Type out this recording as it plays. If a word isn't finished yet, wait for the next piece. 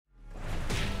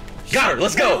Got her.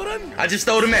 Let's go. I just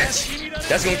stole the match.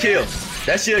 That's gonna kill.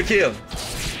 That should kill.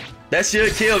 That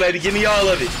should kill, baby. Give me all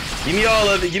of it. Give me all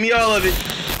of it. Give me all of it.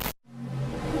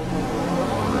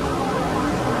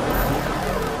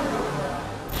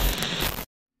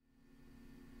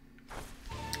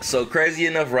 So crazy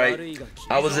enough, right?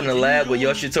 I was in the lab with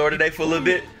Yoshitora today for a little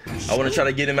bit. I want to try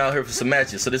to get him out here for some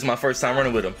matches. So this is my first time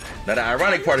running with him. Now the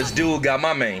ironic part is, dude got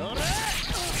my main.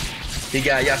 He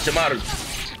got Yashimaru.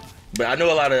 But I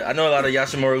know a lot of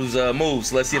Yashimaru's moves.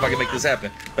 So let's see if I can make this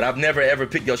happen. But I've never ever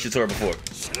picked Yoshitora before.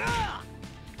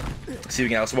 Let's see if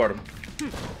we can outsmart him.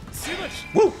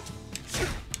 Woo!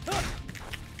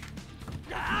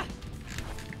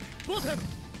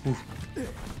 Woo.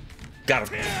 Got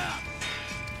him.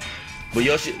 But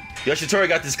Yoshitora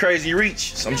got this crazy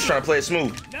reach, so I'm just trying to play it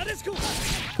smooth.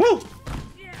 Woo!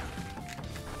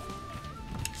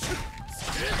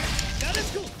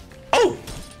 Oh!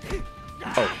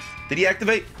 Oh, did he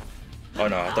activate? Oh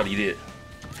no, I thought he did.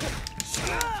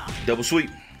 Double sweep.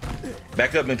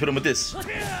 Back up and put him with this.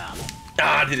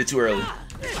 Ah, I did it too early.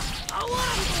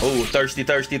 Oh, thirsty,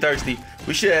 thirsty, thirsty.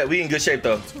 We in good shape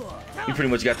though. We pretty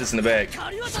much got this in the bag.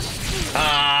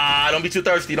 Ah, don't be too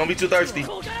thirsty, don't be too thirsty.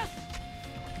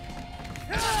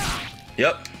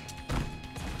 Yep.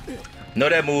 Know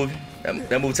that move.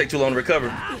 That move take too long to recover.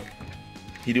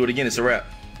 He do it again, it's a wrap.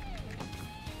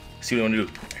 See what I want to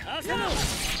do.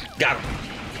 Got him.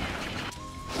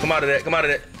 Come out of that, come out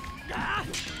of that.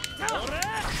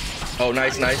 Oh,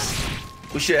 nice, nice.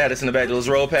 We should have had this in the back. Let's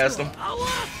roll past him.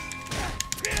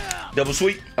 Double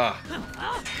sweep. Ah.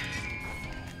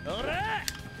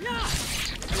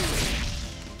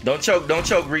 Don't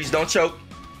choke, Reese, don't choke.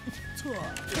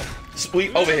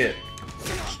 Sweep overhead.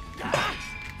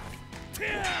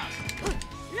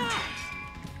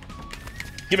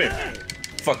 Give me here.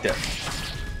 Fuck that.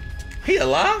 He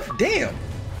alive? Damn.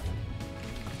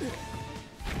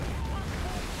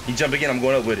 He jump again, I'm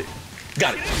going up with it.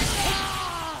 Got it.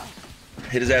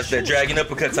 Hit his ass with that dragon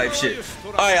uppercut type shit.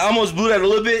 Alright, I almost blew that a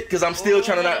little bit because I'm still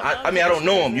trying to not. I mean, I don't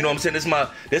know him. You know what I'm saying?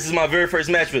 This is my very first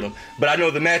match with him. But I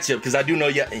know the matchup because I do know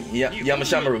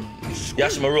Yashimaru,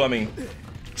 I mean.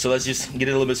 So let's just get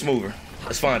it a little bit smoother.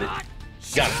 Let's find it.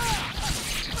 Got it.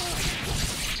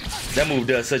 That move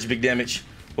does such big damage.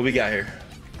 What we got here?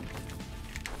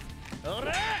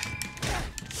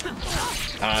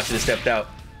 Ah, I should have stepped out.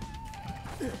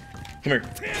 Come here.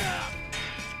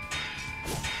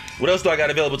 What else do I got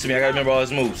available to me? I gotta remember all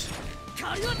his moves.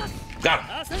 Got him.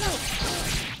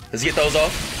 Let's get those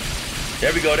off.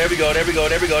 There we go, there we go, there we go,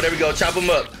 there we go, there we go. Chop him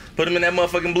up. Put him in that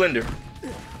motherfucking blender.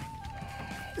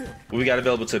 What we got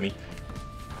available to me?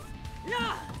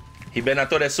 He better not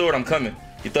throw that sword, I'm coming.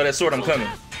 He throw that sword, I'm coming.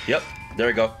 Yep, there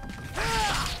we go.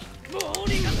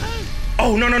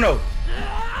 Oh, no, no, no.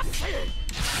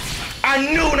 I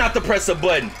knew not to press a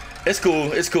button. It's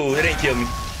cool, it's cool. It didn't kill me.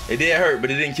 It did hurt,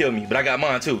 but it didn't kill me. But I got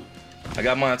mine too. I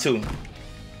got mine too.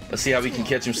 Let's see how we can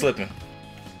catch him slipping.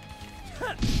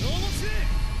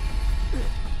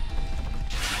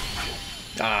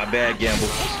 Ah, bad gamble.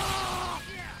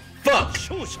 Fuck!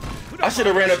 I should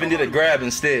have ran up and did a grab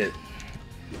instead.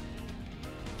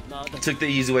 Took the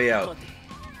easy way out.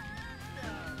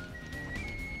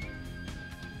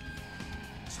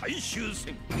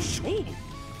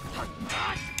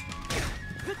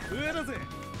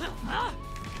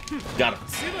 Got him.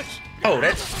 Oh,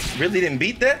 that really didn't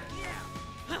beat that?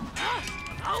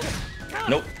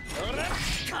 Nope.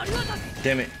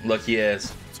 Damn it, lucky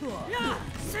ass.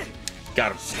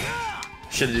 Got him.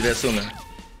 Should have did that sooner.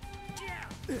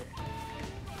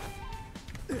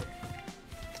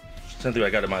 Something I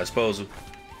got at my disposal.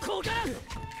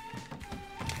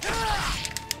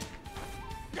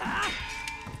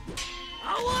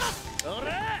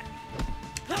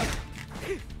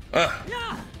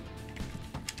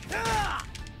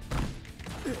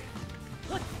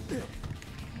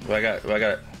 What I got? What I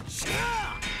got?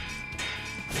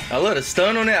 I love the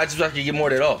stun on that. I just wish I could get more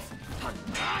of that off.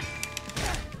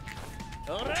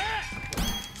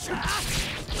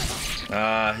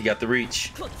 Ah, he got the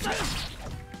reach.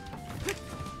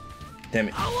 Damn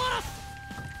it. I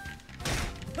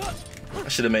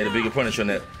should have made a bigger punish on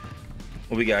that.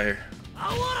 What we got here?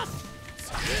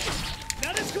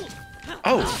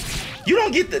 Oh, you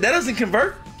don't get that. That doesn't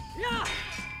convert.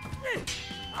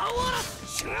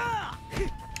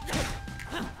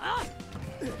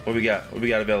 What we got? What we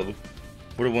got available?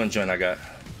 What the one joint I got?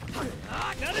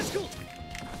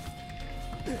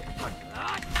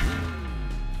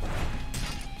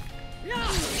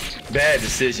 Bad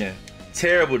decision.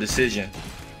 Terrible decision.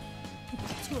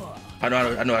 I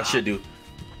know I should do.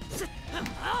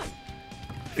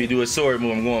 If you do a sword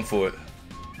move, I'm going for it.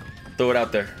 Throw it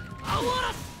out there.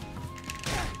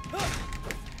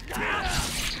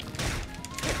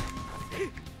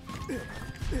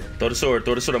 Throw the sword,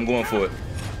 I'm going for it.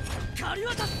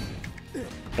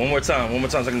 One more time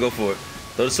so I can go for it.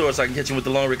 Throw the sword so I can catch him with the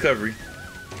long recovery.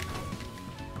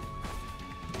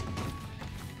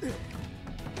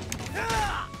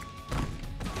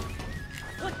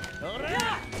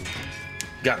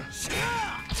 Got him.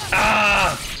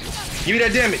 Ah! Give me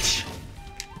that damage.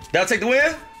 That'll take the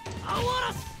win?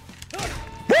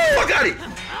 Woo! I got it!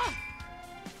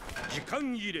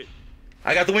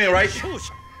 I got the win, right?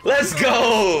 Let's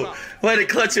go! Way to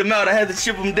clutch him out. I had to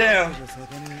chip him down.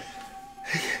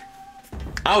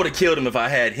 I would have killed him if I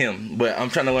had him, but I'm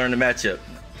trying to learn the matchup.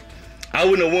 I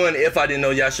wouldn't have won if I didn't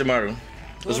know Yoshimaru.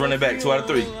 Let's run it back. 2 out of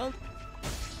 3.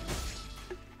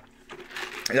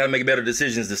 I gotta make better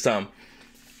decisions this time.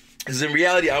 Because in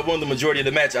reality, I won the majority of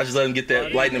the match. I just let him get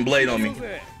that lightning blade on me.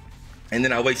 And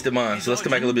then I wasted mine. So let's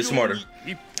come back a little bit smarter.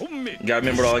 Gotta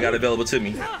remember all I got available to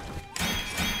me.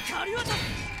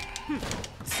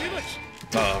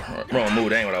 Oh, wrong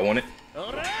move. That ain't what I wanted.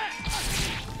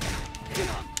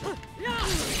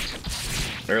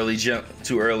 Early jump.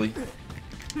 Too early.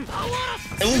 Ooh.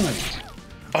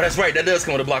 Oh, that's right. That does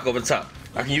come with a block over the top.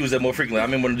 I can use that more frequently. I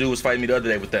remember when the dude was fighting me the other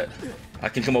day with that. I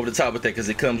can come over the top with that because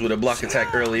it comes with a block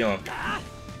attack early on.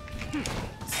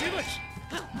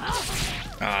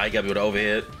 Ah, he got me with the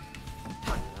overhead.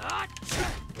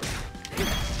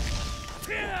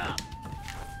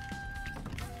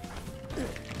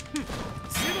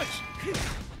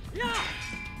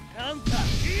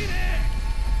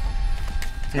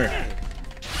 Come here.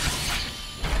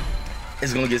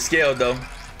 It's gonna get scaled though,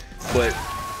 but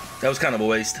that was kind of a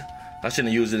waste. I shouldn't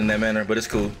have used it in that manner, but it's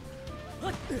cool.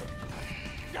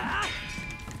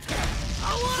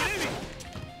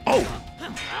 Oh!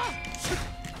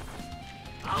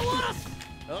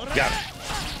 Got it.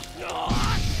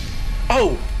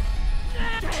 Oh!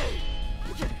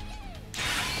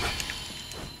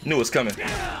 Knew it was coming.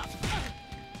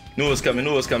 Knew it was coming.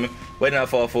 Knew it was coming. Wait, not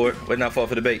fall for it. Wait, not fall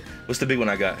for the bait. What's the big one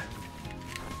I got?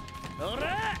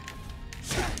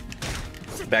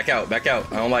 Back out. Back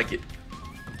out. I don't like it.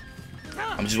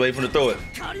 I'm just waiting for him to throw it.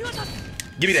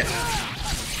 Give me that.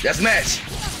 That's match.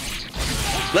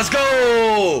 Let's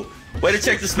go. Way to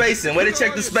check the spacing. Way to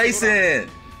check the spacing.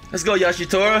 Let's go,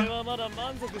 Yoshitora.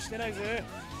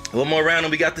 One more round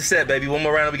and we got the set, baby. One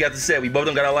more round and we got the set. We both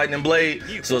done got our lightning blade,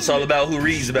 so it's all about who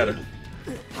reads better.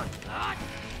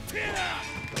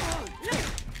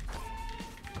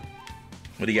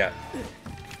 What do you got?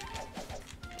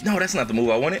 No, that's not the move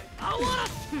I wanted.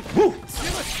 Woo!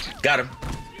 Got him.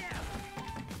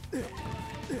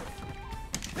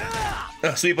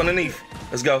 Sweep underneath.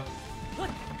 Let's go.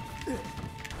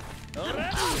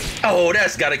 Oh,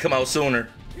 that's got to come out sooner.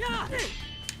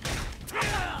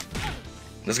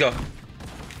 Let's go.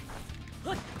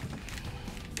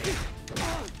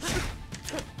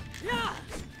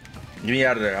 Get me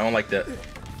out of there. I don't like that.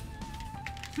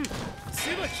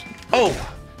 Oh!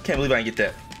 Can't believe I didn't get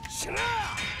that.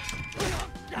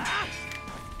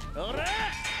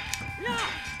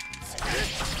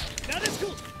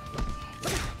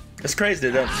 It's crazy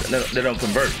that they don't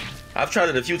convert. I've tried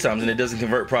it a few times and it doesn't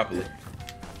convert properly.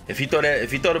 If you throw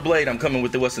the blade, I'm coming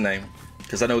with the what's the name?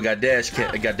 Because I know it got dash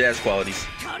qualities.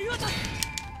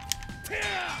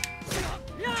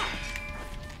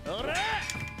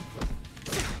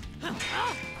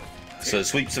 So it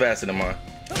sweeps faster than mine.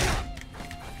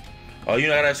 Oh, you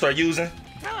know what I gotta start using?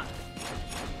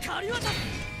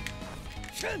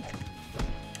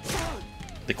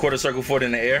 The quarter circle forward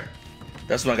in the air.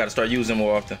 That's what I gotta start using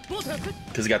more often.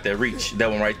 Because it got that reach. That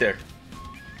one right there.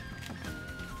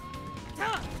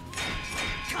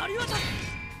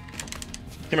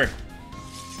 Come here.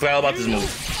 Forgot all about this move.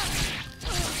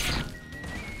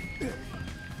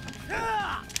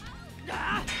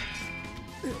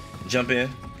 Jump in.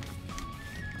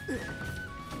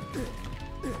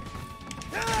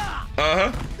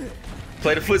 Uh-huh.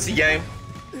 Play the footsie game.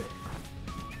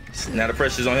 Now the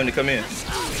pressure's on him to come in.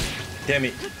 Damn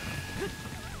it.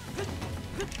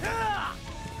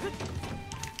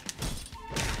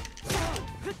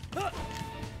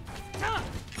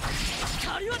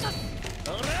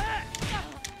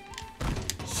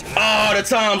 Oh, the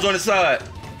time's on the side.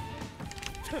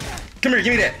 Come here,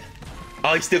 give me that.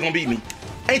 Oh, he's still gonna beat me.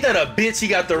 Ain't that a bitch? He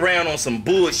got the round on some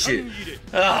bullshit.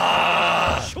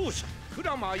 Ah.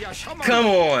 Come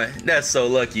on. That's so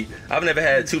lucky. I've never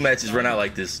had 2 matches run out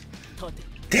like this.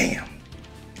 Damn.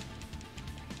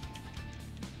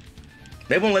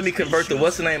 They won't let me convert the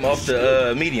what's the name off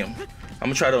the medium. I'm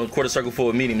gonna try to quarter circle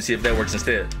forward medium and see if that works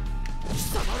instead.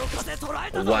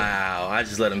 Wow, I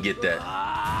just let him get that.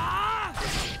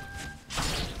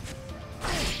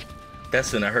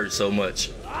 That's gonna hurt so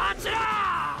much.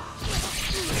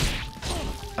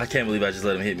 I can't believe I just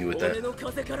let him hit me with that.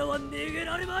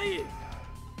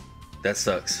 That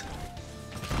sucks.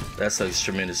 That sucks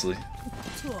tremendously.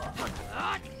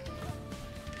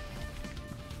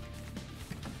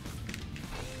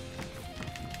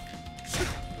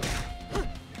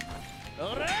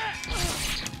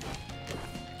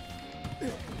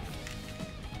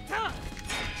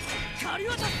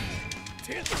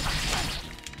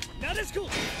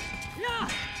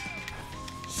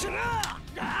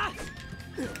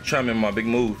 Try me in my big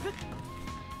move.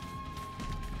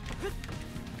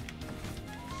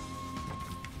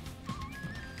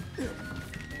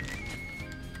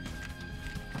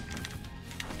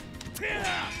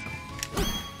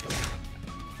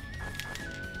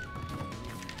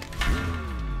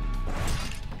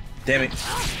 Damn it.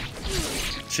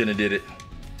 Shouldn't have did it.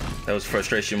 That was a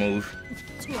frustration move.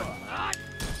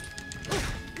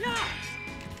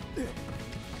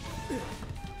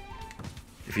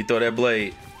 If you throw that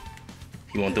blade,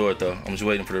 he won't throw it though. I'm just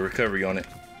waiting for the recovery on it.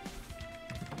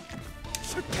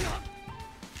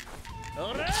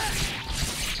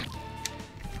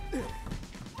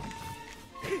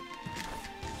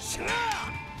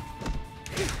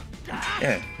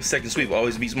 Yeah, the second sweep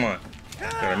always beats mine.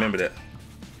 Gotta remember that.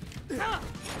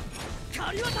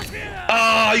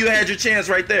 Oh, you had your chance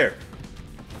right there.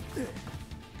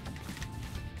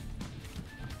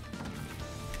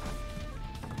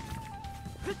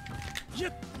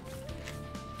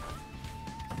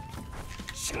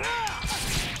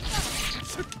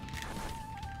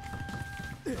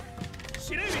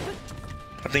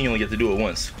 I think you only get to do it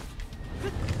once.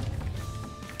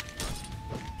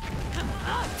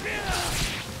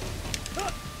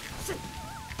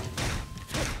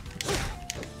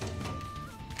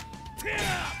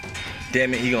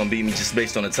 Damn it, he gonna beat me just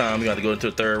based on the time. We got to go into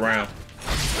the third round.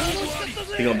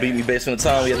 He gonna beat me based on the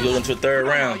time. We have to go into a third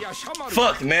round.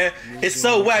 Fuck, man. It's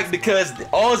so whack because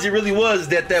all it really was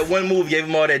that one move gave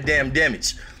him all that damn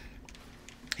damage.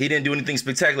 He didn't do anything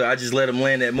spectacular. I just let him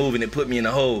land that move and it put me in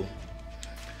the hole.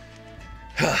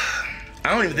 I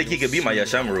don't even think he could beat my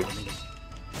Yashimaru.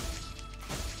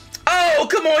 Oh,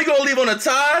 come on. You gonna leave on a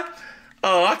tie?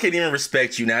 Oh, I can't even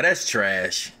respect you now. That's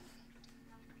trash.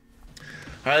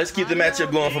 All right, let's keep the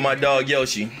matchup going for my dog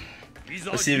Yoshi.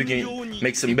 Let's see if we can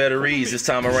make some better reads this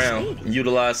time around and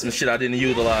utilize some shit I didn't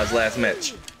utilize last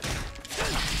match.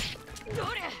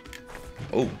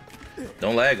 Oh,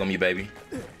 don't lag on me, baby.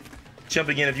 Jump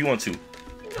again if you want to.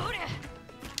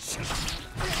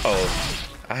 Oh,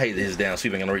 I hate this down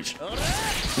sweep ain't gonna reach.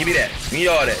 Give me that. Give me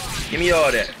all that. Give me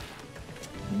all that.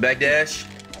 Back dash.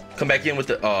 Come back in with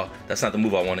the. Oh, that's not the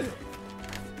move I wanted.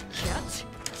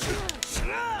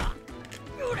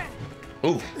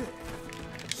 Ooh.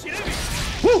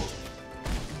 Woo!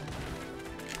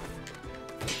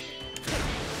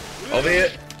 Over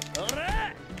here.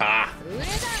 Ah.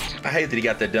 I hate that he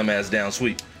got that dumbass down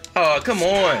sweep. Oh, come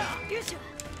on.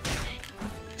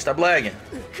 Stop lagging.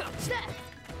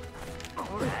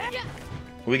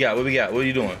 What we got? What we got? What are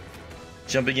you doing?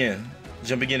 Jump again.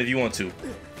 Jump again if you want to.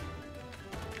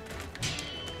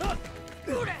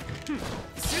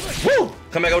 Woo!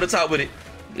 Come back over the top with it.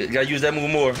 You gotta use that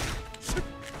move more.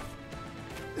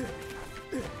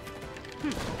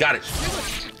 Got it.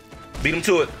 Beat him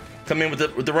to it. Come in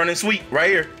with the running sweep right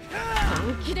here.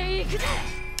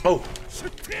 Oh.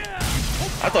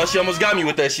 I thought she almost got me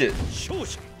with that shit.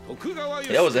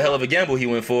 That was a hell of a gamble he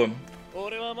went for.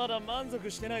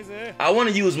 I want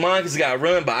to use mine because it got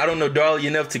run, but I don't know Darlie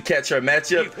enough to catch her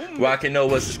matchup where I can know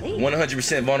what's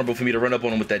 100% vulnerable for me to run up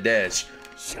on him with that dash.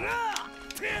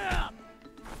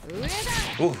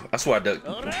 Ooh, I swear I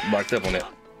blocked up on that.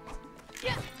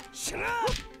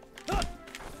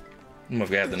 I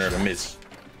must have the nerve to miss.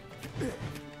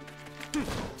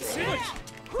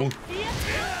 Ooh.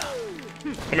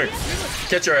 Come here.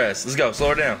 Catch your ass. Let's go. Slow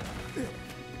her down.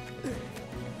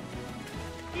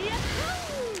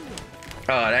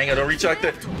 Oh, that ain't gonna reach like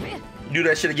that. Do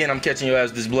that shit again, I'm catching your ass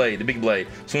with this blade, the big blade.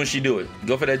 As soon as she do it,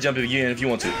 go for that jump again if you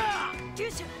want to.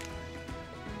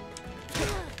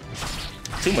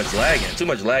 Too much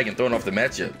lagging, throwing off the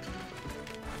matchup.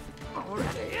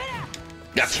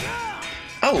 Gotcha.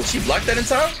 Oh, she blocked that in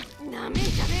time?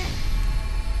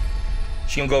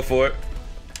 She gonna go for it.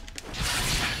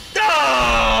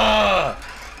 Ah!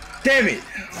 Damn it.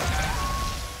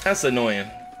 That's annoying.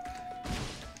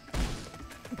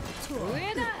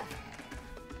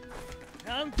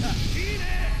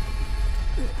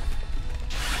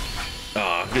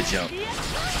 Ah, good jump.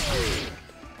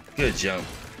 Good jump.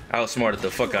 Outsmarted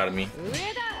the fuck out of me.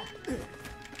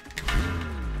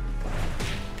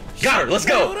 Got her. Let's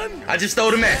go. I just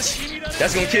stole the match.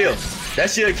 That's gonna kill. That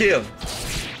should kill.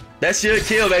 That should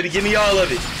kill, baby. Give me all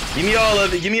of it. Give me all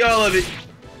of it. Give me all of it.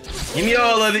 Give me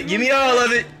all of it. Give me all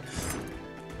of it.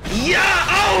 Yeah.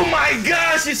 Oh my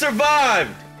gosh, she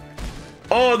survived.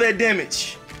 All that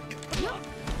damage.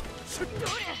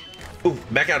 Ooh,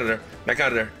 back out of there. Back out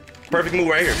of there. Perfect move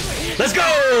right here. Let's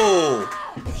go.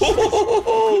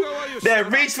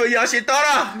 That reach for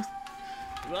Yoshitora.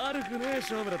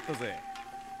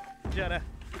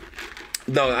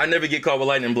 No, I never get caught with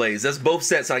lightning blades. That's both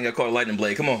sets I got caught with lightning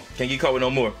blade. Come on. Can't get caught with no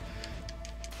more.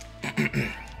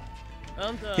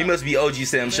 He must be OG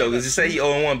Sam Show because he said he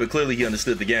 0-1, but clearly he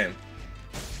understood the game.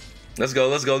 Let's go.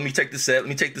 Let's go. Let me take the set. Let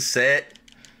me take the set.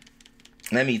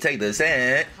 Let me take the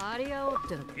set. Let's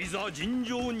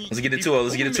get it 2-0.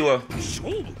 Let's get it 2-0.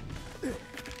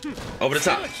 Over the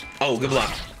top. Oh, good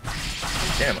block.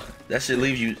 Damn it. That shit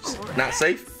leaves you not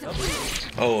safe.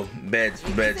 Oh, bad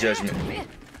judgment.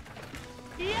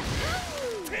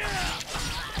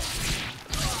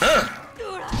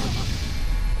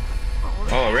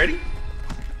 Already?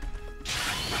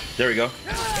 There we go.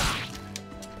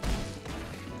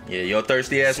 Yeah, your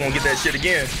thirsty ass won't get that shit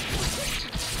again.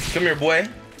 Come here, boy.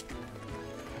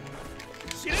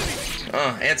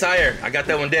 Anti-air. I got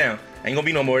that one down. Ain't gonna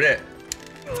be no more of that.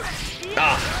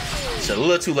 Ah, should a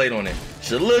little too late on it.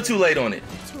 Should a little too late on it.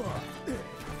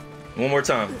 One more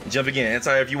time. Jump again.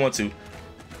 Anti-air if you want to.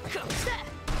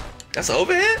 That's an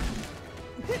overhead?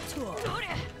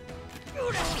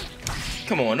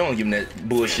 Come on, don't give him that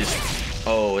bullshit.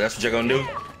 Oh, that's what you're gonna do?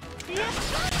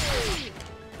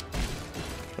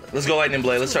 Let's go lightning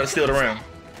blade. Let's try to steal the round.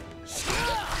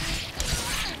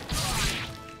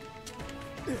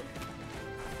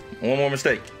 One more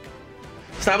mistake.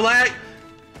 Stop lag.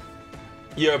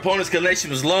 Your opponent's connection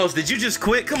was lost. Did you just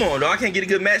quit? Come on, dog. I can't get a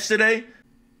good match today.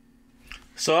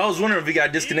 So I was wondering if we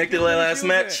got disconnected that last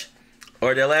match.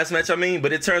 Or that last match, I mean.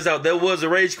 But it turns out there was a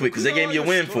rage quit because they gave me a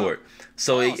win for it.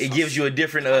 So it gives you a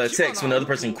different text when the other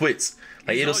person quits.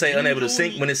 Like it'll say unable to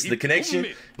sync when it's the connection.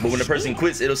 But when the person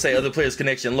quits, it'll say other player's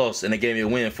connection lost. And they gave me a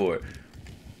win for it.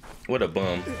 What a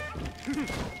bum.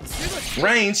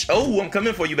 Range. Oh, I'm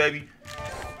coming for you, baby.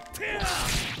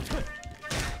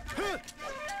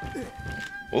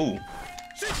 Ooh.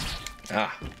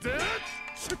 Ah.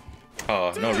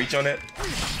 Oh, no reach on that.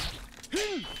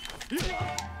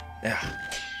 Yeah.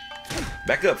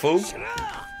 Back up, fool.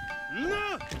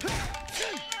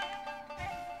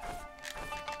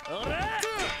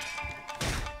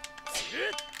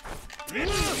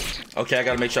 Okay, I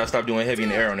gotta make sure I stop doing heavy in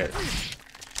the air on that.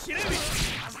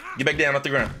 Get back down off the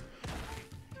ground.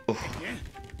 Ooh.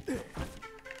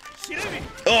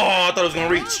 Oh, I thought it was gonna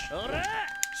reach.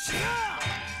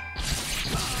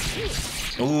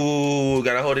 Ooh,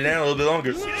 gotta hold it down a little bit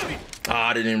longer. Ah,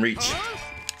 I didn't reach.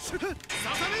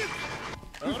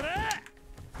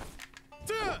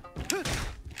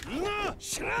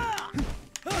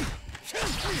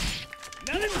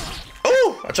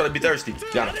 Oh, I tried to be thirsty.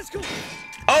 Got him.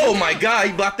 Oh my God,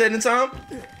 he blocked that in time.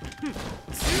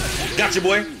 Gotcha,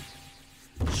 boy.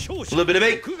 A little bit of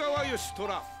bait.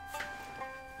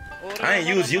 I ain't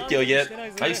used Yukio yet.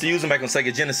 I used to use him back on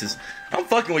Sega Genesis. I'm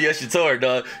fucking with Yoshitora,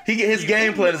 dog. His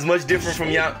game plan is much different from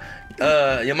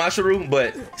Yamashiro,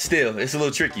 but still, it's a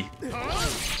little tricky.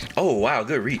 Oh, wow,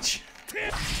 good reach.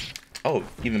 Oh,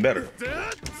 even better.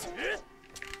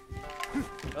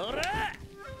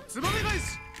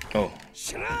 Oh.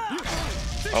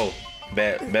 Oh,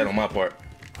 bad on my part.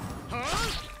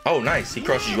 Oh, nice. He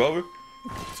crosses you over.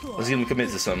 Let's get him commit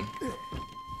to something.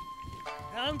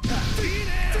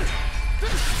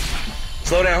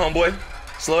 Slow down, homeboy.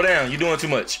 Slow down. You're doing too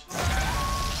much.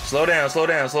 Slow down, slow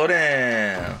down, slow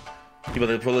down. You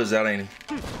about to pull this out, ain't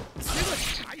he?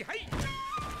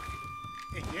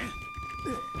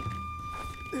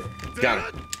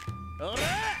 Got him.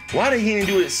 Why did he didn't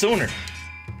do it sooner?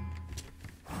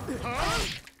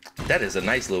 That is a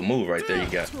nice little move right there you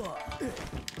got.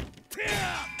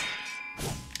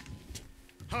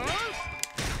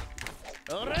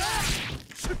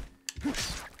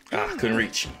 Ah, couldn't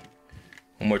reach.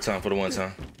 One more time for the one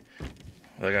time.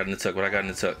 What I got in the tuck, what I got in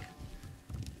the tuck.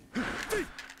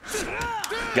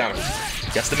 Got him.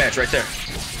 That's the match right there.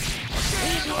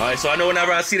 Alright, so I know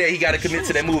whenever I see that he gotta commit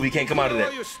to that move, he can't come out of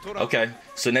that. Okay,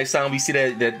 so next time we see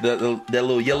that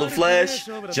little yellow flash,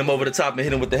 jump over the top and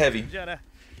hit him with the heavy.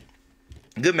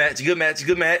 Good match, good match,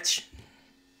 good match.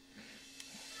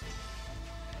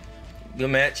 Good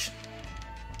match.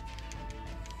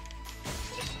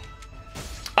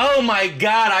 Oh my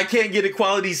God, I can't get a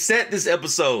quality set this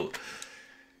episode.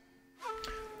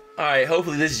 All right,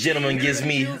 hopefully this gentleman gives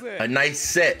me a nice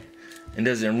set. and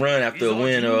doesn't run after a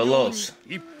win or a loss.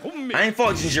 I ain't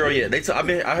fought Jinjiro yet.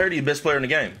 I heard he's the best player in the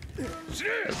game.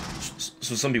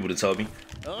 So some people have told me.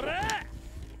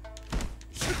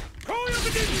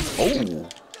 Oh,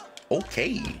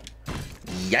 okay.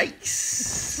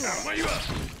 Yikes.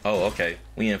 Oh, okay.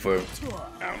 We in for.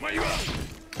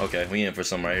 Okay, we in for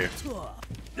something right here.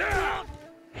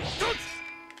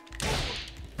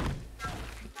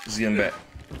 Just get him back.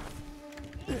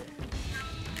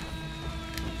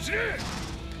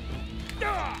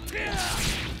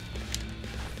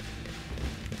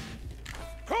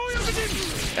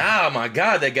 Oh my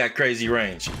God, that got crazy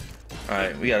range. All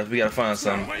right, we gotta find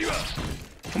something.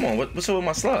 Come on, what's up with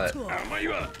my slide?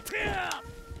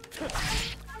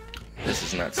 This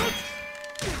is nuts.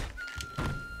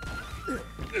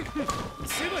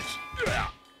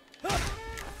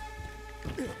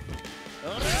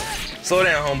 Slow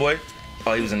down, homeboy.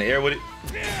 Oh, he was in the air with it.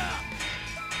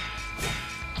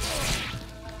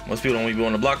 Most people don't even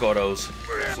want to block all those.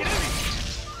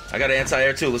 I got an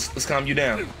anti-air too. Let's calm you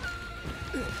down.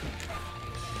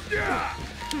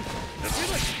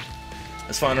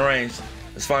 Let's find the range.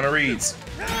 Let's find the reads.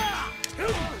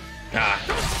 Ah.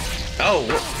 Oh,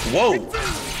 whoa.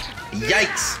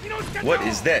 Yikes. What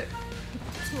is that?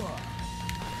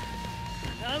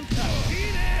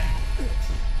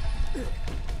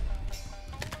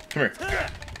 Come here.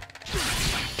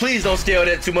 Please don't scale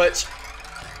that too much.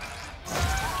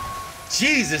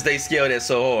 Jesus, they scale that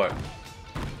so hard.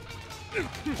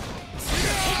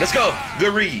 Let's go.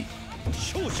 Good read.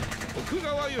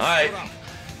 Alright.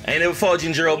 I ain't never fought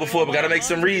Jinjiro before, but gotta make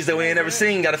some reads that we ain't never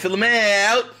seen. Gotta fill them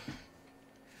out.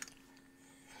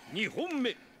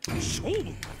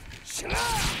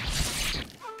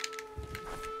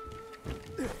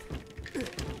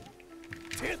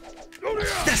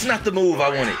 That's not the move I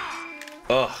wanted.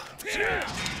 Ugh.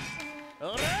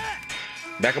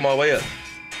 Back him all the way up.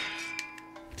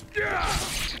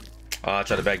 Oh, I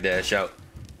try to back dash out.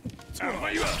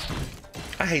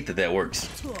 I hate that works.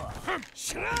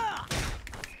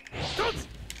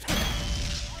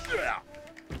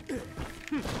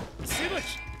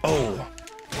 Oh.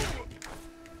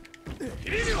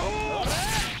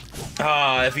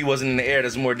 Ah, if he wasn't in the air,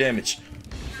 that's more damage.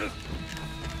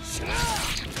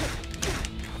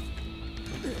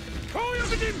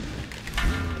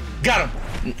 Got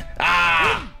him.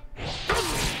 Ah.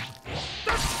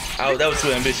 Oh, that was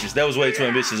too ambitious. That was way too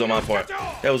ambitious on my part.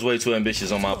 That was way too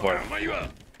ambitious on my part.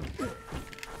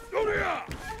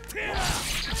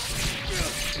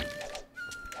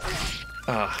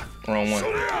 Ah, wrong one.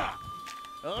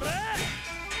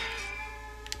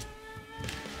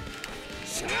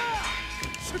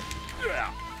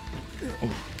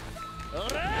 Ooh.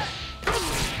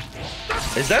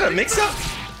 Is that a mix-up?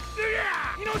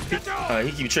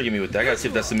 He keep tricking me with that. I gotta see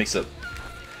if that's a mix-up.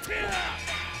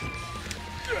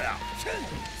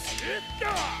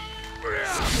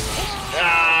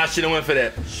 Ah, I should've went for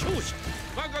that.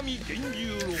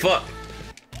 Fuck.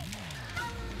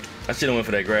 I should've went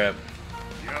for that grab.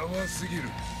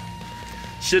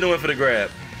 Should've went for the grab.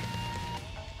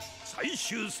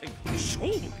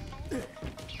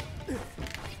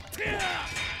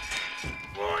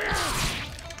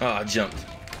 Oh, I jumped.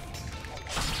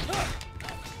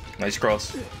 Nice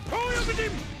cross.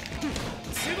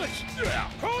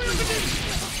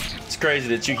 It's crazy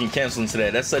that you can cancel into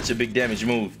that. That's such a big damage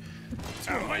move.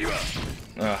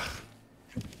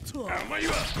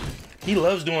 He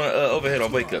loves doing overhead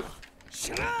on wake up.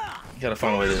 You gotta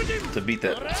find a way to beat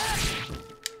that.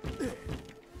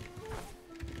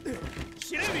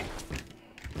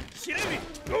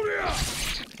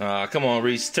 Come on,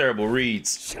 Reese. Terrible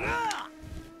reads.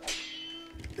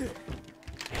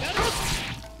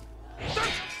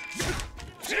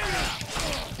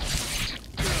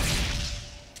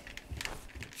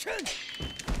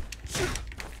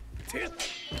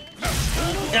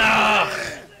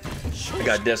 I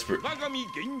got desperate.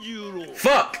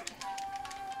 Fuck!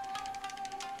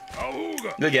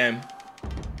 Good game.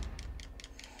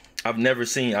 I've never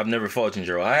fought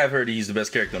Jinjiro. I have heard he's the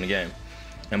best character in the game.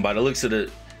 And by the looks of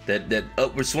that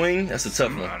upward swing, that's a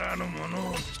tough one.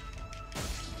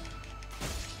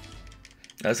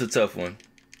 That's a tough one.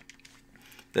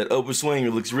 That upward swing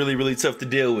looks really, really tough to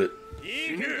deal with.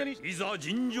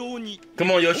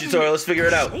 Come on, Yoshitora, let's figure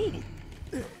it out.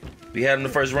 We had him the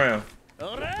first round.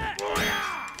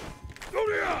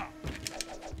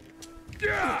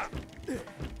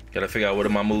 Gotta figure out what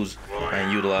of my moves I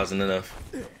ain't utilizing enough.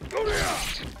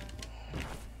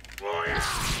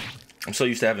 I'm so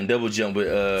used to having double jump, but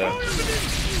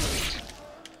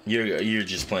you're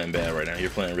just playing bad right now. You're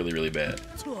playing really, really bad.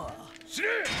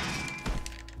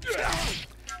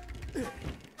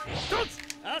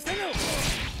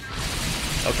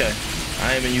 Okay,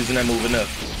 I ain't been using that move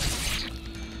enough.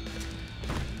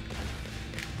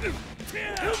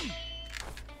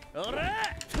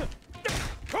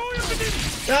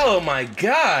 Oh my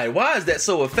god, why is that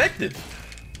so effective?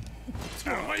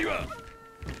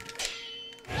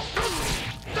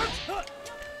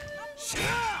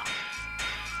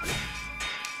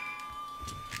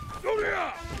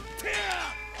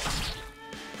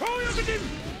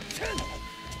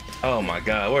 Oh my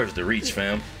god, where's the reach,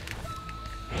 fam?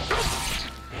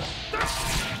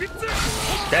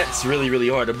 That's really, really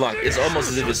hard to block. It's almost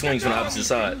as if it swings from the opposite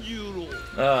side.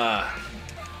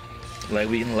 Like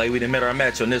we done met our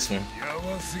match on this one.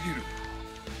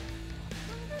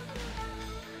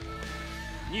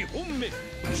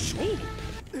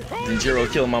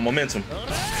 Denjiro killing my momentum.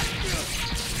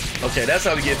 Okay, that's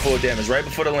how we get full damage, right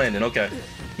before the landing. Okay,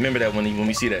 remember that when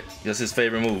we see that. That's his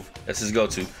favorite move. That's his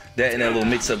go-to. That and that little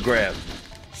mix-up grab.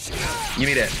 Give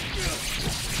me that.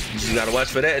 You just gotta watch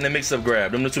for that and the mix-up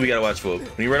grab. Them the two we gotta watch for.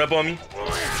 When you run up on me,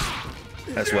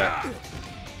 that's whack.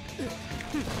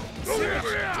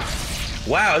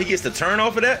 Wow, he gets the turn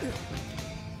off of that?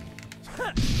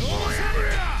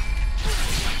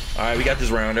 Alright, we got this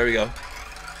round. There we go.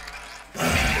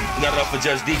 Got it off for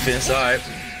judge defense. Alright.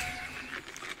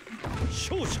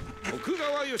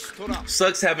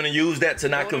 Sucks having to use that to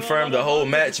not confirm the whole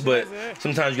match, but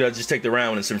sometimes you gotta just take the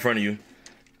round when it's in front of you.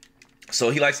 So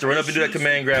he likes to run up and do that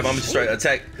command grab. I'm gonna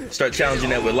just start challenging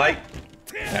that with light.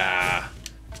 Yeah,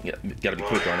 gotta be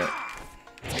quicker on that.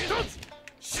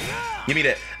 Give me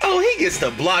that. Oh, he gets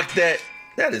to block that.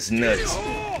 That is nuts.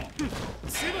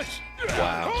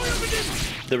 Wow.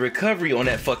 The recovery on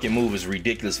that fucking move is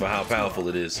ridiculous for how powerful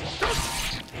it is.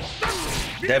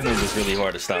 That move is really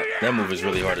hard to stop. That move is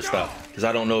really hard to stop. Because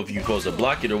I don't know if you're supposed to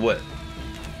block it or what.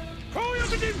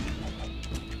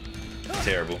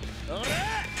 Terrible.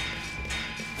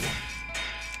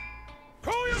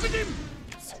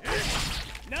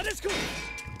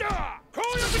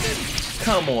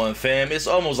 Come on, fam. It's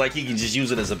almost like he can just use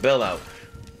it as a bailout.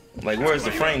 Like, where's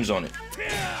the frames on it?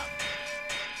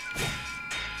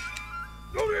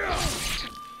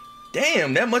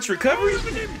 Damn, that much recovery?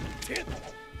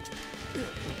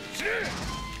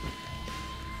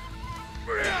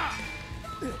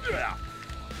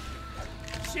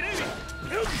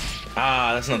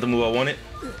 Ah, that's not the move I wanted.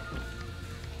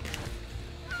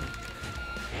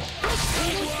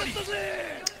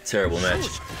 Terrible match.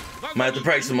 Might have to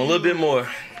practice him a little bit more.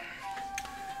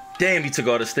 Damn, he took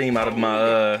all the steam out of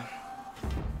my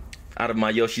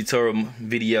Yoshitora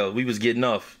video. We was getting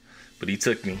off, but he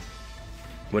took me.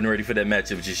 Wasn't ready for that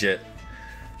matchup just yet.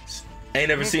 Ain't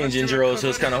never seen Denjiro, so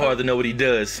it's kind of hard to know what he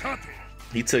does.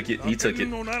 He took it. He took it.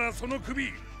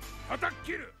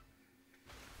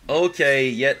 Okay,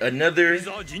 yet another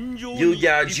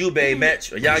Yujube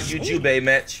match, or Yujube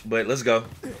match, but let's go.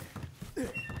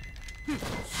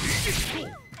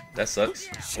 That sucks.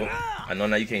 Oh, I know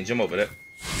now you can't jump over that.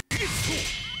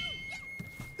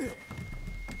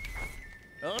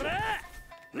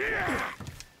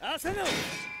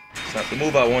 It's not the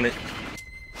move I wanted.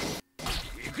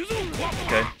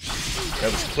 Okay.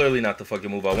 That was clearly not the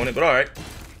fucking move I wanted, but alright.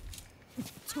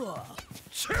 I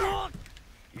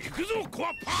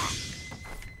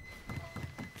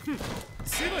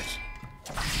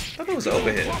thought it was an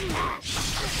overhead.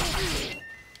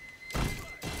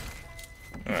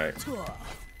 Alright.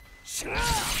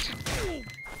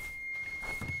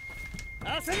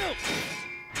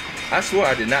 I swear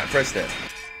I did not press that.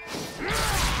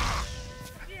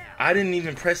 I didn't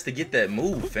even press to get that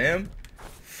move, fam.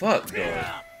 Fuck, dog.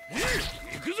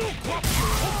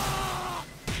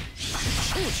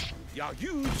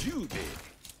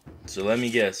 So let me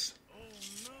guess.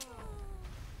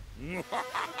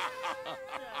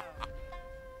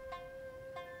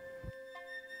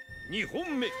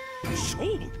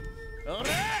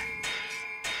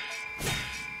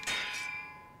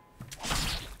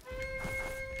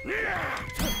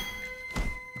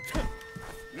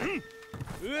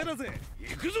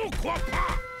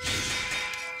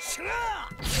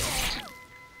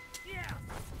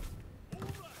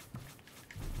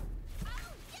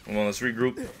 Come on, let's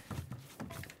regroup.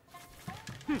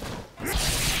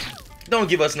 Don't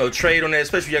give us no trade on that,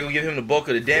 especially y'all gonna give him the bulk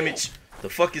of the damage. The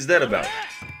fuck is that about?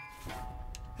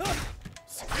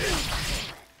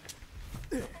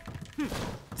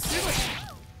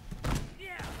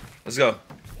 Let's go.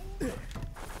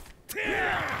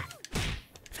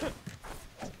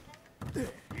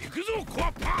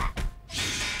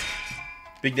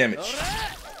 Big damage.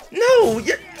 No,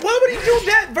 why would he do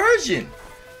that version?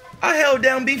 I held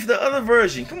down B for the other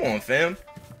version. Come on, fam.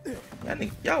 I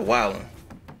think y'all wildin'.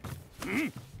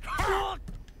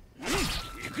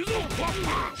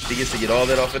 He gets to get all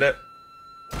that off of that.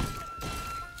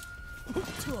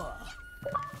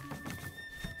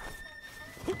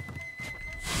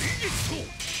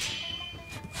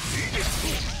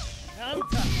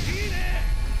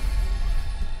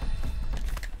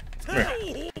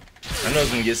 I know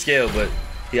it's gonna get scaled, but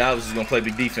he obviously is gonna play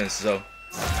big defense, so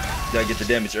gotta get the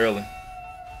damage early.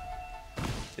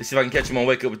 Let's see if I can catch him on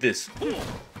wake up with this.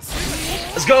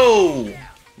 Let's go!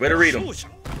 Better read him. I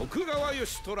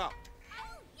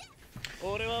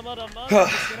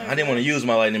didn't want to use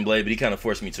my lightning blade, but he kind of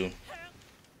forced me to.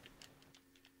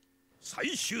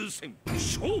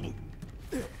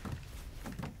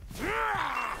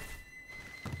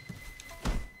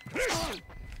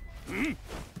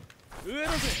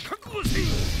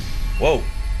 Whoa.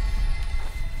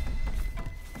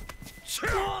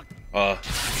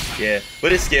 Yeah,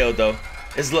 but it's scaled though.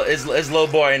 It's low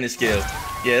bar and it's scaled.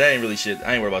 Yeah, that ain't really shit.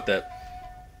 I ain't worried about that.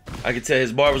 I could tell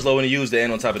his bar was low when he used it,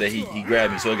 and on top of that, he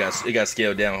grabbed me, so it got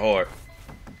scaled down hard.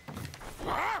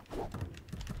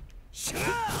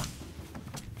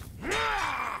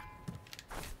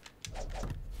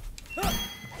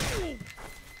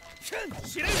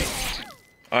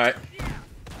 All right.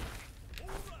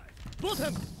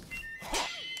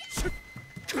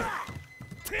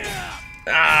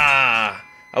 Ah!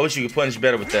 I wish you could punish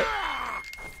better with that.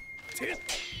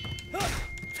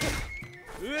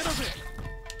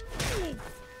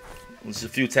 Just a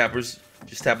few tappers.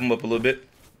 Just tap him up a little bit.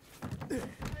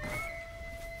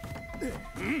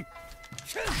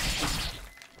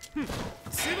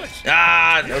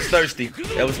 Ah! That was thirsty.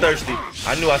 That was thirsty.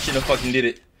 I knew I shouldn't have fucking did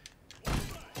it.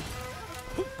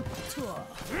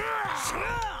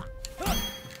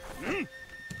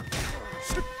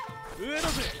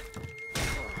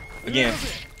 Again.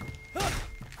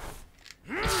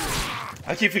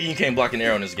 I keep thinking you can't block an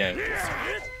arrow in this game.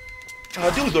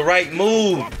 Oh, do the right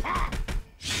move.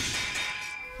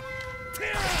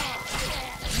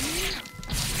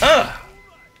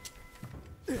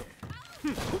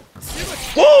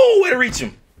 Whoa! Way to reach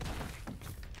him.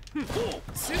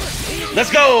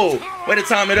 Let's go. Way to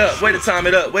time it up. Way to time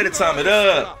it up. Way to time it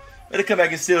up. Way to come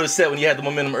back and steal the set when you had the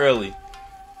momentum early.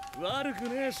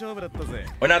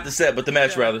 Or not the set, but the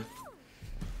match rather.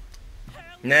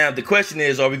 Now the question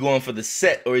is, are we going for the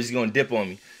set or is he going to dip on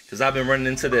me? Because I've been running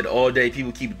into that all day.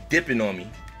 People keep dipping on me.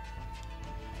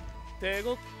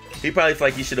 He probably felt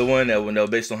like he should have won that one though,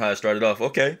 based on how it started off.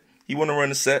 Okay, he want to run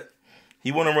the set.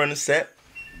 He want to run the set.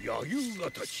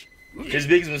 His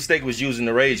biggest mistake was using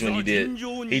the rage when he did.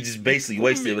 He just basically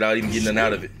wasted it without even getting nothing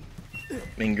out of it. I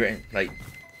mean, like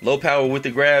low power with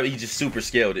the grab, he just super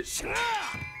scaled it.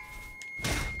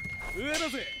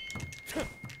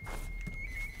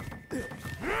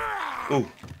 Ooh.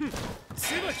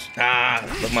 Ah,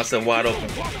 left myself wide open.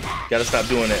 Gotta stop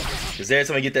doing that. Because every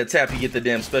time I get that tap, you get the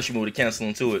damn special move to cancel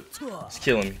into it. It's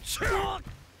killing me.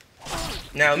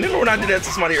 Now, remember when I did that to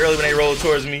somebody earlier when they rolled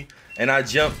towards me and I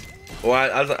jumped? Or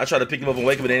I tried to pick him up and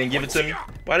wake him, but they didn't give it to me?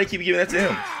 Why they keep giving that to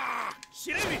him?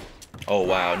 Oh,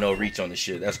 wow. No reach on this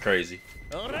shit. That's crazy.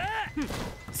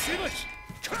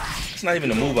 It's not even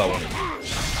the move I wanted.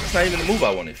 It's not even the move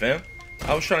I wanted, fam.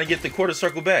 I was trying to get the quarter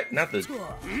circle back, not the...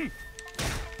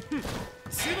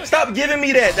 Stop giving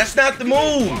me that. That's not the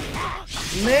move.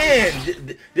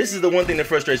 Man, this is the one thing that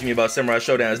frustrates me about Samurai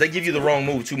Shodown is they give you the wrong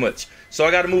move too much. So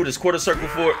I got to move this quarter circle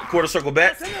forward, quarter circle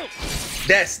back.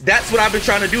 That's what I've been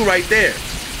trying to do right there.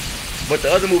 But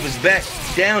the other move is back,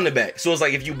 down the back. So it's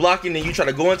like if you blocking and you try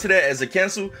to go into that as a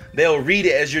cancel, they'll read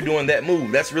it as you're doing that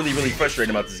move. That's really, really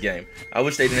frustrating about this game. I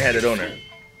wish they didn't have it on there.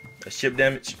 That's chip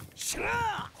damage.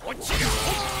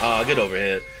 Ah, good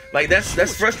overhead. Like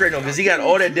that's frustrating because he got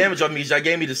all that damage on me. I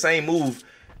gave me the same move,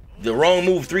 the wrong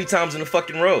move 3 times in a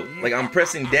fucking row. Like I'm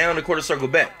pressing down the quarter circle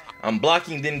back. I'm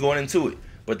blocking, then going into it.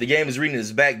 But the game is reading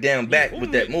this back, down, back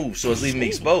with that move, so it's leaving me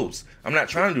exposed. I'm not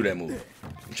trying to do that move.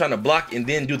 I'm trying to block and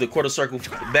then do the quarter circle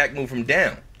back move from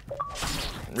down.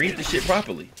 Read the shit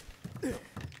properly.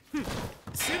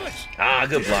 Ah,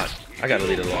 good block. I gotta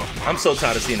leave it alone. I'm so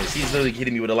tired of seeing this. He's literally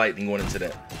hitting me with a lightning going into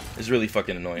that. It's really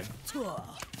fucking annoying.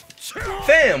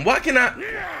 Fam, why can I...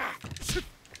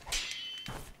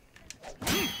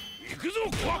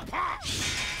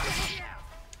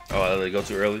 Oh, I let it go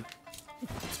too early.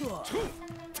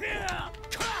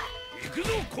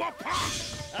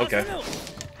 Okay.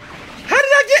 How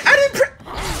did I get... I didn't...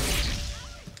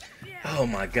 Oh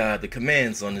my god, the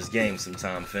commands on this game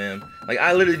sometime, fam. Like,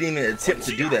 I literally didn't even attempt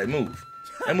to do that move.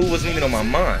 That move wasn't even on my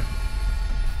mind.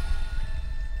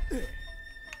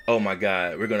 Oh my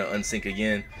god, we're gonna unsync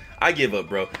again. I give up,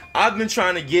 bro. I've been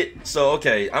trying to get... So,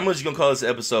 okay, I'm just gonna call this an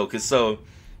episode, because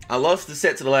I lost the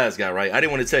set to the last guy, right? I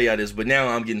didn't want to tell y'all this, but now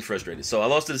I'm getting frustrated. So I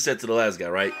lost the set to the last guy,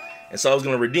 right? And so I was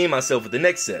going to redeem myself with the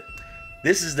next set.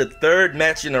 This is the third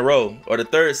match in a row, or the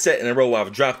third set in a row where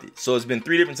I've dropped it. So it's been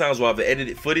 3 different times where I've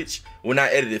edited footage. Well,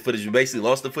 not edited footage, we basically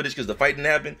lost the footage because the fight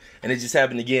didn't happen. And it just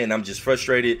happened again. I'm just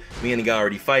frustrated. Me and the guy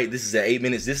already fight. This is at 8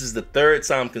 minutes. This is the third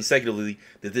time consecutively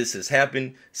that this has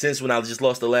happened since when I just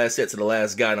lost the last set to the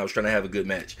last guy and I was trying to have a good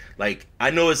match. Like, I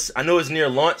know it's near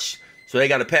launch, so they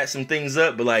got to patch some things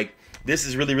up, but like, this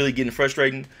is really, really getting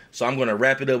frustrating. So I'm going to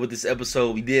wrap it up with this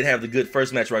episode. We did have the good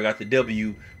first match where I got the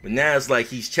W, but now it's like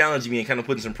he's challenging me and kind of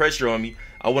putting some pressure on me.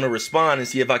 I want to respond and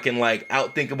see if I can like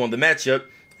outthink him on the matchup.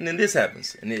 And then this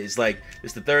happens. And it's like,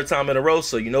 it's the third time in a row.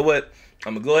 So you know what?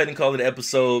 I'm going to go ahead and call it an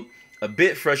episode. A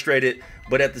bit frustrated,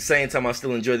 but at the same time, I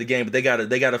still enjoy the game. But they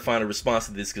gotta find a response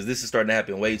to this because this is starting to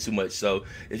happen way too much. So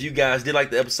if you guys did like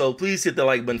the episode, please hit the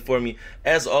like button for me.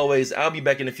 As always, I'll be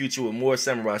back in the future with more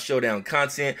Samurai Shodown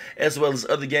content as well as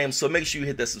other games. So make sure you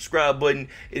hit that subscribe button.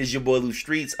 It is your boy Loose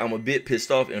Streets. I'm a bit pissed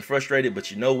off and frustrated,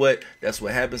 but you know what? That's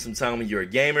what happens sometimes when you're a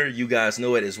gamer. You guys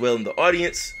know it as well in the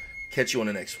audience. Catch you on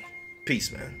the next one.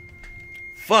 Peace, man.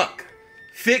 Fuck.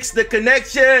 Fix the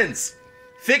connections.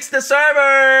 Fix the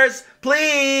servers,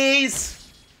 please!